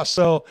lesser cost.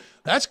 So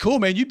that's cool,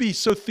 man. You'd be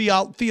so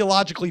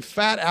theologically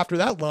fat after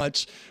that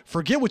lunch.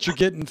 Forget what you're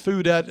getting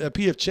food at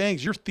P.F.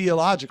 Chang's. You're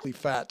theologically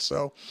fat.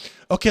 So,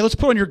 okay, let's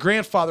put on your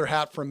grandfather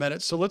hat for a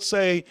minute. So let's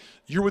say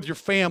you're with your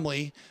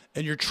family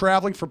and you're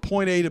traveling from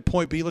point A to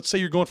point B. Let's say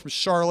you're going from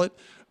Charlotte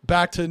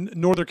back to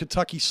northern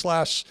Kentucky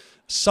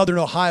 / southern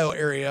Ohio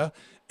area,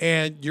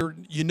 and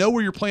you know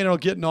where you're planning on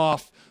getting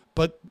off,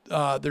 but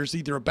there's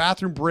either a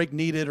bathroom break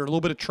needed or a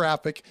little bit of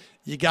traffic.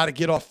 You got to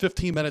get off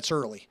 15 minutes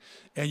early.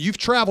 And you've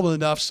traveled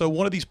enough, so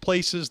one of these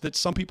places that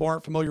some people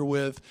aren't familiar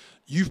with,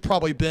 you've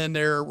probably been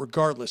there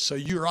regardless. So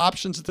your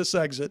options at this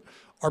exit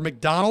are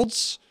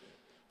McDonald's,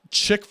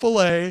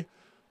 Chick-fil-A,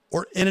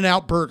 or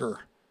In-N-Out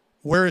Burger.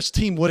 Where is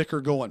Team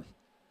Whitacre going?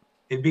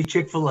 It'd be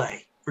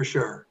Chick-fil-A for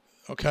sure.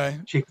 Okay.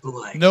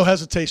 Chick-fil-A. No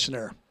hesitation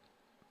there.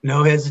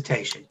 No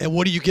hesitation. And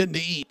what are you getting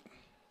to eat?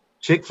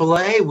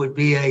 Chick-fil-A would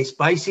be a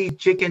spicy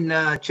chicken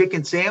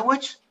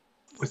sandwich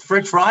with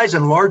French fries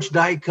and a large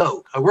Diet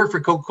Coke. I work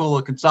for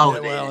Coca-Cola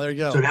Consolidated. Yeah, well, there you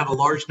go. So to have a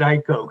large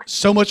Diet Coke.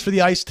 So much for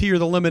the iced tea or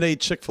the lemonade,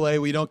 Chick-fil-A.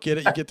 We don't get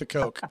it. You get the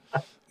Coke.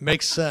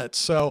 Makes sense.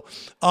 So,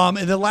 and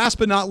then last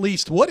but not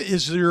least, what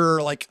is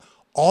your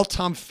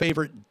all-time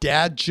favorite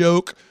dad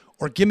joke,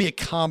 or give me a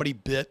comedy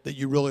bit that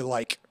you really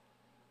like?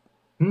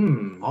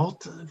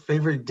 All-time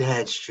favorite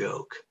dad's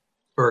joke.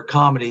 Or a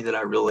comedy that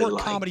I really like. Or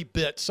a comedy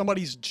bit,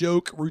 somebody's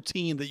joke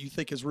routine that you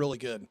think is really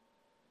good.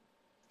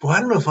 Well,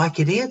 I don't know if I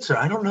could answer.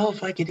 I don't know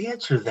if I could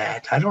answer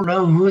that. I don't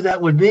know who that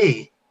would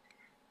be.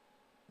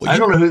 Well, I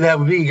don't know who that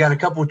would be. You got a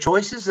couple of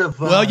choices of.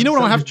 Well, you know what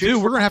I'm going to have to do?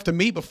 We're going to have to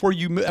meet before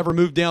you ever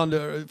move down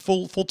to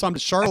full time to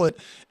Charlotte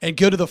and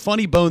go to the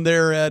Funny Bone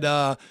there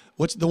at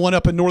what's the one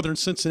up in northern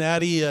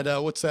Cincinnati at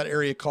what's that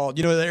area called?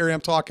 You know the area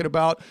I'm talking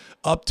about,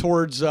 up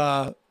towards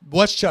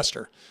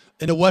Westchester.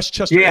 In the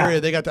Westchester area,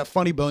 they got that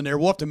Funny Bone there.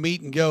 We'll have to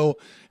meet and go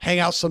hang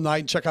out some night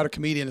and check out a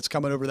comedian that's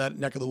coming over that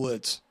neck of the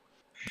woods.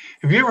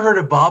 Have you ever heard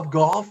of Bob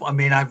Goff? I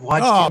mean, I've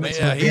watched him at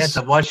some events.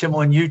 I've watched him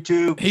on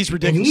YouTube. He's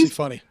ridiculously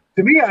funny.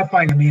 To me, I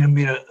find him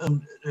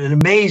an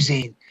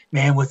amazing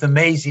man with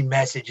amazing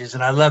messages,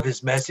 and I love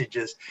his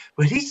messages.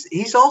 But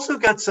he's also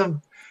got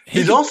some.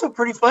 He's also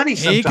pretty funny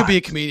sometimes. He could be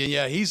a comedian.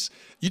 Yeah,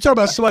 you talk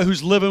about somebody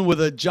who's living with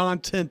a John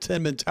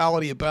 10:10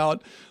 mentality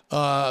about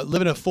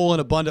living a full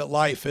and abundant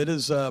life. It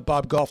is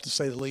Bob Goff, to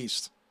say the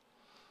least.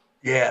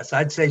 Yes,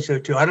 I'd say so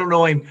too. I don't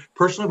know him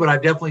personally, but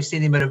I've definitely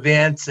seen him at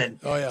events and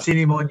seen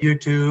him on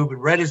YouTube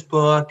and read his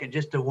book, and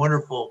just a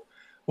wonderful,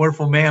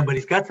 wonderful man. But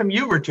he's got some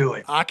humor to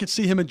him. I could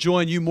see him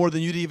enjoying you more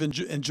than you'd even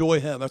enjoy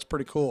him. That's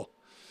pretty cool.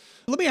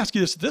 Let me ask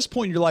you this. At this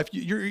point in your life,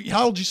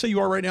 how old do you say you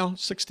are right now?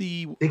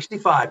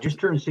 65. Just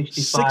turned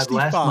 65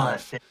 last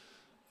month.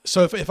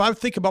 So if I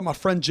think about my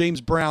friend James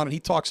Brown, and he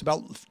talks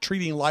about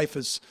treating life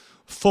as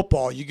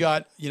football, you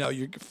got,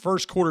 your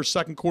first quarter,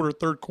 second quarter,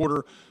 third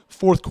quarter,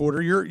 fourth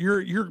quarter.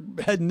 You're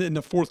heading in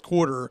the fourth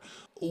quarter.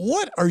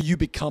 What are you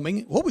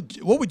becoming? What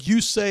would you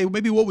say?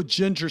 Maybe what would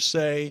Ginger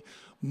say?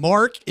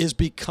 Mark is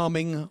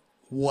becoming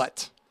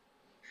what?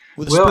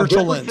 With a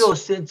spiritual lens. I feel a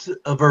sense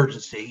of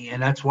urgency, and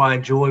that's why I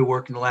enjoy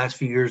working the last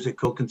few years at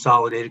Coke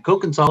Consolidated.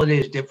 Coke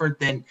Consolidated is different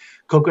than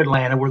Coke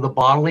Atlanta. We're the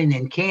bottling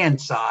and can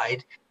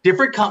side.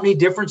 Different company,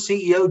 different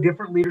CEO,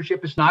 different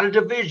leadership. It's not a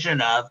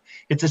division of.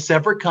 It's a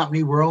separate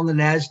company. We're on the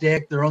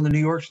NASDAQ. They're on the New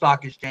York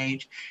Stock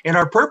Exchange. And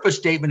our purpose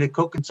statement at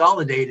Coke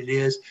Consolidated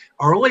is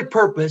our only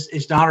purpose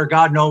is to honor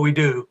God in all we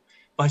do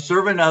by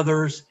serving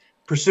others,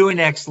 pursuing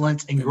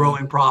excellence, and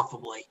growing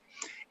profitably.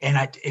 And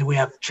we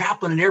have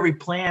chaplain in every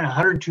plant,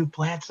 102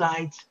 plant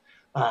sites,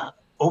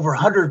 over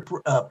 100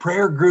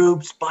 prayer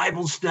groups,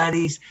 Bible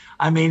studies.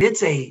 I mean,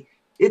 it's a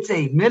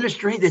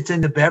ministry that's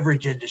in the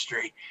beverage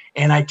industry.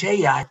 And I tell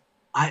you,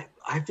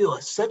 I feel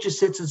such a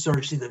sense of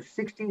urgency. The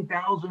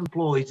 16,000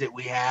 employees that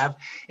we have,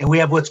 and we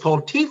have what's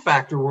called T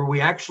Factor, where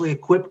we actually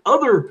equip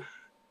other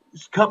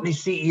company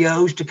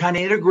CEOs to kind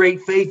of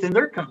integrate faith in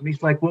their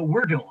companies like what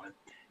we're doing.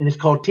 And it's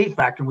called T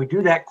Factor. And we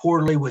do that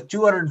quarterly with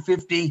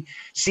 250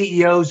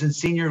 CEOs and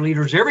senior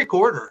leaders every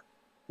quarter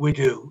we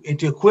do, and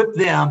to equip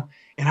them.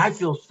 And I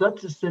feel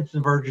such a sense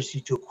of urgency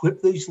to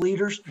equip these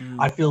leaders.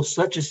 I feel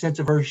such a sense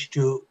of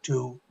urgency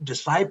to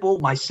disciple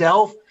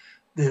myself,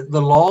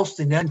 the lost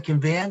and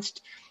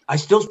unconvinced. I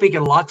still speak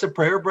at lots of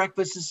prayer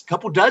breakfasts, a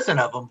couple dozen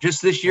of them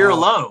just this year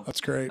alone. That's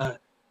great.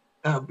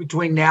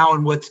 Between now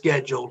and what's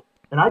scheduled.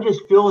 And I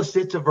just feel a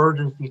sense of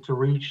urgency to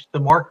reach the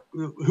mark,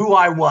 who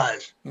I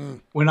was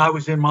when I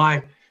was in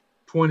my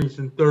 20s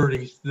and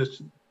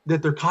 30s,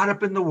 that they're caught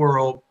up in the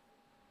world.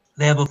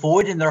 They have a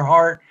void in their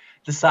heart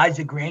the size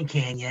of Grand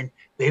Canyon.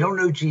 They don't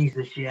know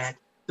Jesus yet.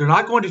 They're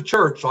not going to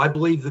church. So I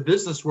believe the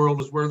business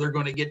world is where they're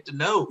going to get to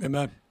know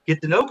God,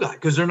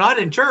 because they're not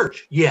in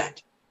church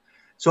yet.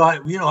 So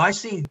I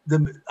see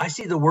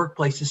the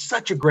workplace as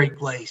such a great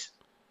place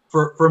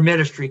for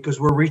ministry, because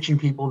we're reaching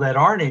people that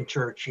aren't in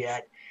church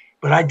yet.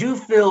 But I do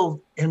feel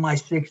in my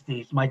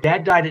 60s, my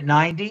dad died at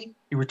 90.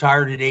 He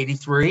retired at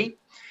 83,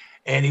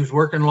 and he was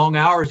working long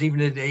hours even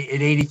at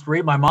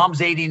 83. My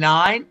mom's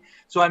 89.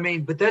 So,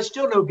 but that's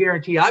still no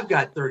guarantee I've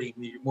got 30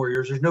 more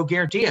years. There's no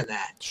guarantee in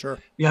that. Sure.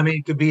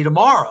 It could be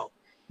tomorrow.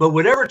 But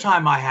whatever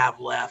time I have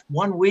left,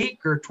 1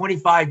 week or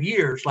 25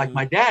 years, like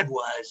my dad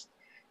was,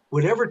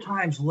 whatever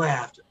time's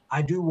left,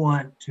 I do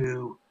want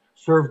to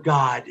serve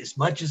God as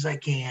much as I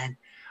can.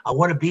 I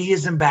want to be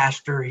his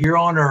ambassador here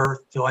on earth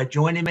till I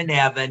join him in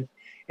heaven.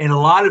 And a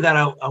lot of that,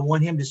 I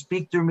want him to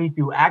speak through me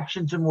through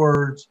actions and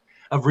words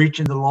of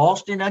reaching the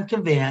lost and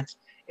unconvinced,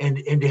 and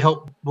to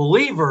help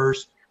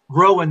believers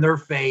grow in their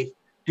faith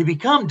to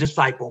become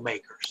disciple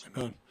makers.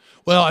 Amen.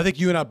 Well, I think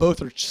you and I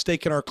both are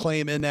staking our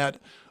claim in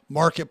that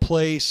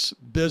marketplace,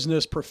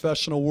 business,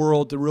 professional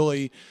world to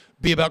really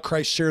be about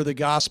Christ, share the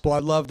gospel. I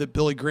love that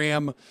Billy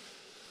Graham,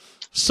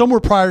 somewhere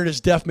prior to his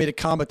death, made a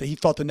comment that he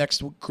thought the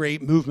next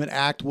great movement,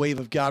 wave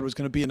of God was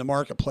going to be in the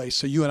marketplace.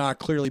 So you and I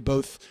clearly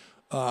both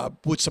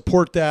would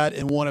support that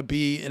and want to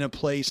be in a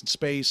place and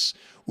space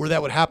where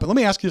that would happen. Let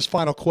me ask you this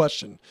final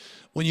question.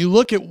 When you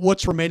look at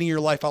what's remaining in your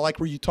life, I like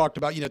where you talked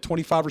about,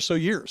 25 or so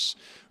years.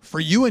 For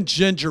you and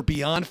Ginger,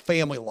 beyond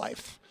family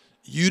life,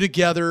 you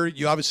together,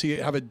 you obviously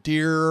have a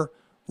dear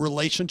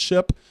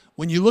relationship.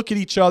 When you look at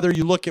each other,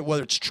 you look at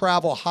whether it's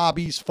travel,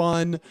 hobbies,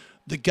 fun,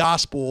 the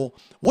gospel,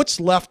 what's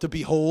left to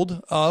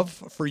behold of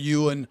for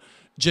you and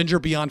Ginger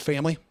beyond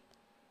family?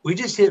 We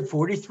just hit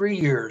 43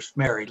 years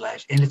married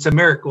last, and it's a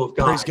miracle of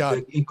God. Praise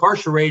God. The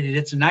incarcerated,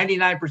 it's a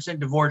 99%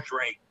 divorce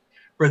rate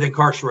for the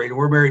incarcerated.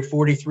 We're married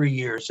 43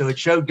 years. So it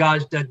showed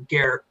God doesn't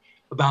care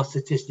about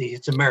statistics.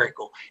 It's a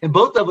miracle. And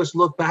both of us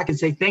look back and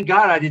say, thank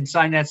God I didn't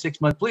sign that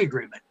 6-month plea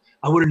agreement.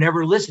 I would have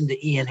never listened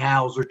to Ian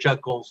Howes or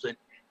Chuck Colson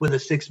with a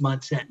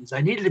 6-month sentence.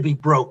 I needed to be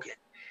broken.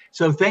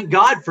 So thank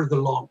God for the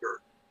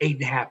longer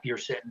 8.5-year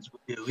sentence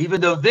we do.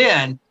 Even though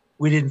then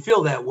we didn't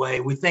feel that way,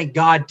 we thank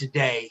God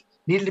today.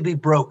 Needed to be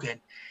broken.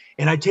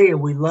 And I tell you,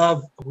 we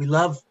love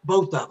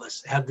both of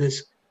us have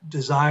this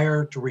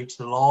desire to reach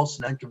the lost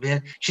and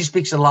unconvinced. She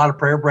speaks at a lot of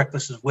prayer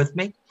breakfasts with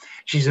me.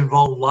 She's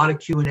involved in a lot of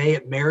Q&A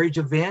at marriage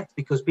events,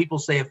 because people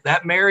say if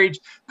that marriage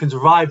can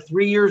survive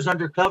 3 years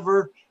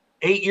undercover,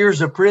 8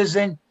 years of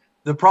prison,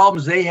 the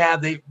problems they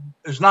have,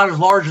 it's not as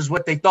large as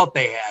what they thought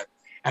they had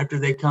after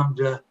they come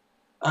to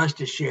us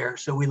to share.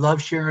 So we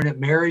love sharing at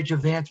marriage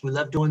events. We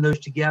love doing those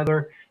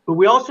together. But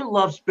we also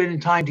love spending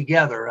time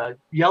together.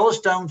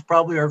 Yellowstone's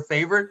probably our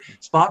favorite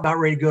spot. About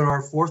ready to go to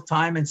our 4th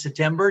time in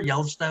September,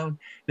 Yellowstone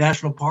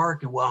National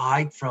Park, and we'll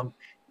hike from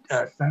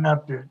sun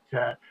up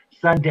to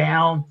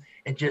sundown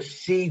and just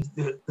see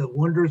the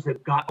wonders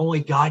that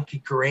only God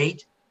could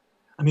create.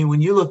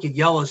 When you look at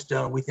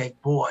Yellowstone, we think,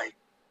 boy,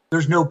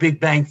 there's no Big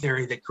Bang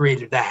Theory that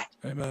created that.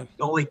 Amen.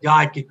 Only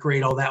God could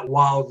create all that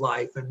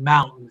wildlife and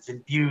mountains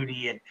and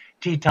beauty and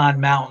Teton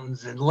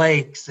Mountains and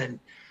lakes. And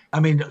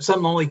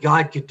something only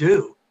God could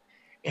do.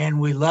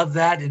 And we love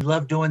that and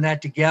love doing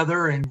that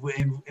together. And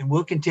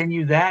we'll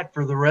continue that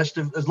for the rest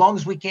of, as long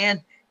as we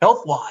can,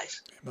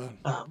 health-wise.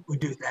 We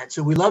do that.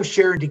 So we love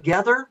sharing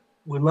together.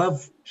 We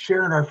love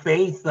sharing our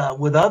faith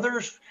with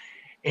others.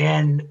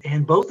 And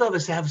both of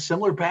us have a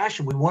similar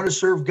passion. We want to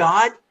serve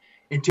God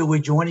until we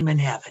join him in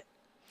heaven.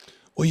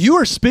 Well, you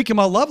are speaking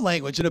my love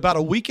language. In about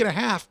a week and a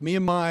half, me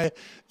and my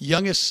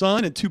youngest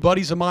son and 2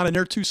 buddies of mine and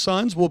their 2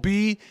 sons will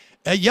be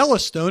at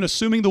Yellowstone,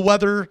 assuming the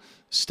weather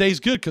stays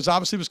good, because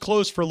obviously it was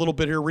closed for a little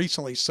bit here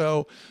recently.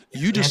 So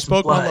you just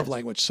spoke my love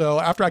language.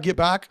 So after I get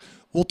back,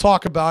 we'll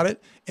talk about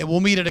it, and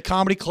we'll meet at a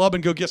comedy club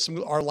and go get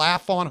our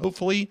laugh on,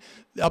 hopefully,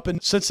 up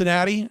in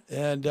Cincinnati.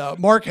 And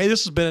Mark, hey,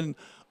 this has been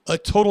a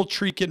total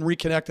treat getting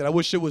reconnected. I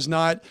wish it was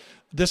not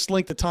this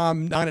length of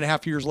time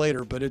 9.5 years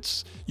later,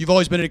 but you've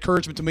always been an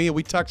encouragement to me, and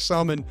we text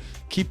some and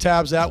keep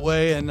tabs that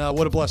way. And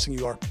what a blessing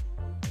you are.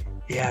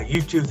 Yeah,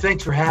 you too.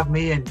 Thanks for having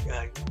me, and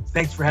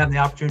thanks for having the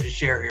opportunity to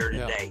share here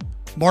today.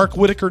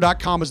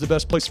 MarkWhitacre.com is the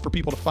best place for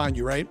people to find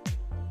you, right?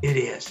 It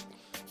is.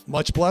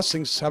 Much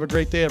blessings. Have a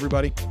great day,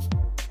 everybody.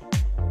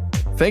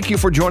 Thank you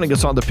for joining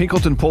us on the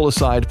Pinkleton Pull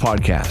Aside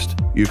podcast.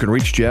 You can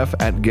reach Jeff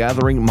at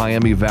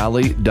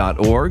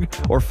gatheringmiamivalley.org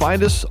or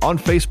find us on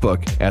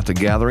Facebook at the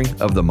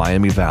Gathering of the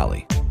Miami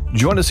Valley.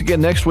 Join us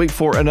again next week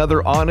for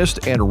another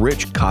honest and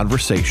rich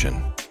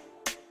conversation.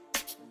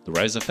 The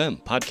Rise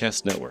FM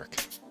Podcast Network.